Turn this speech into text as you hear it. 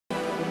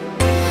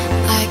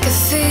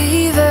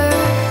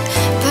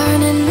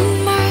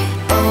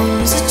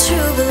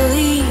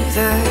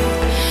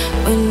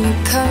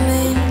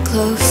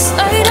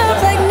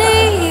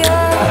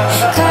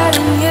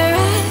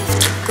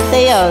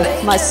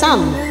Theo, my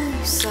son,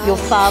 your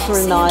father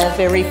and I are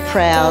very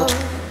proud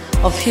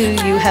of who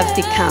you have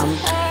become.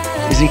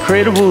 He's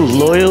incredible,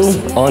 loyal,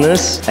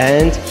 honest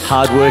and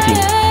hardworking.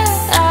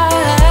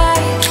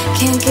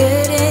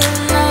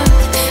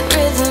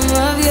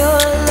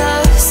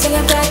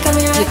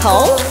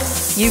 Nicole,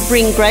 you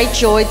bring great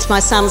joy to my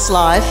son's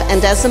life,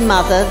 and as a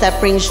mother that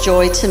brings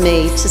joy to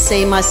me to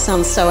see my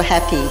son so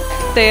happy.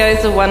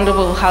 Theo's a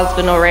wonderful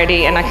husband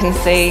already, and I can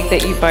see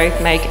that you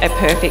both make a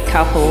perfect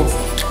couple.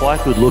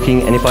 Quite good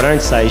looking, and if I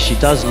don't say, she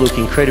does look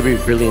incredibly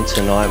brilliant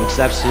tonight, which is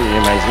absolutely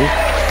amazing.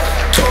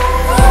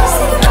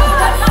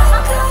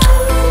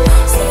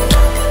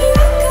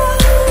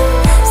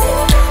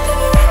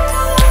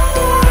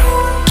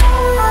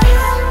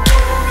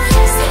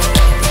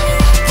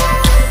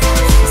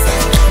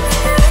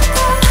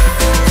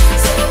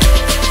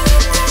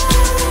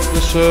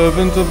 The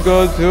servant of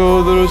God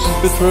Theodorus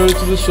is betrothed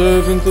to the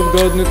servant of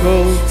God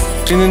Nicole,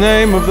 in the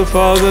name of the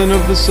Father and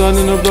of the Son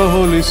and of the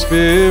Holy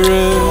Spirit.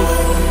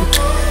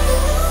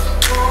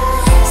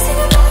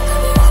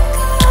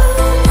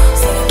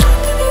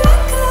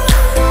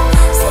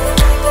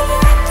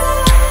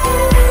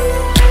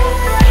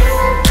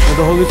 May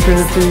the Holy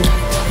Trinity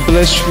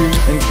bless you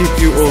and keep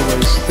you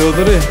always.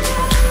 Theodore,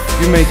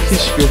 you may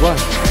kiss your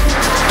wife.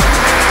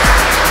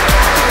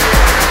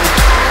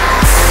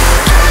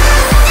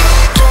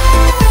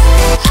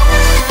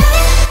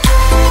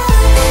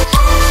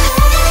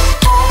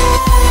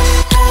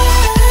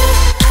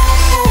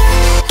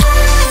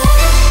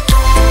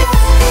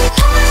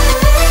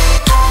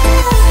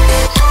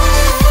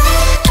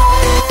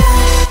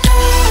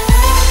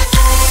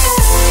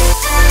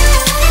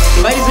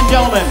 Ladies and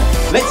gentlemen,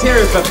 let's hear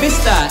it for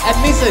Mr. and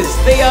Mrs.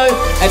 Theo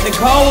and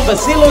Nicole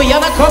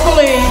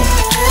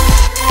Yanakopoulos.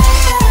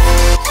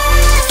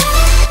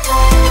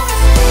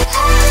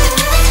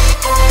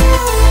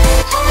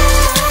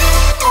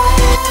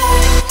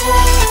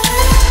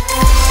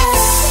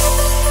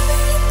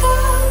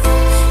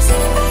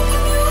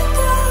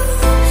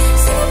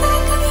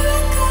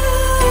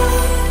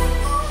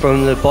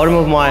 From the bottom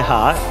of my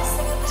heart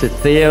to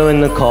Theo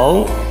and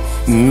Nicole,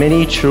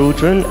 many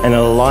children and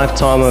a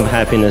lifetime of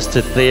happiness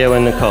to Theo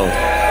and Nicole.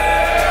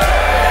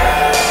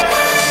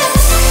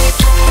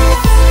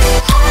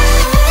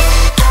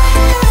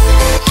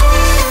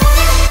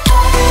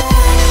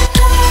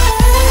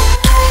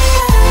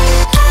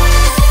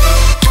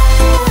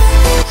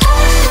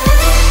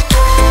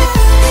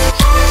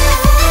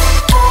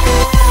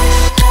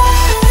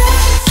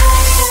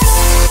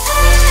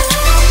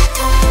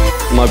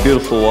 My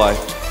beautiful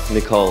wife,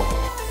 Nicole.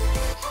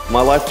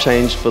 My life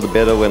changed for the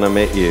better when I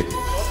met you.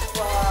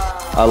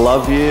 I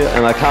love you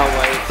and I can't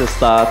wait to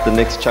start the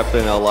next chapter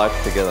in our life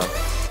together.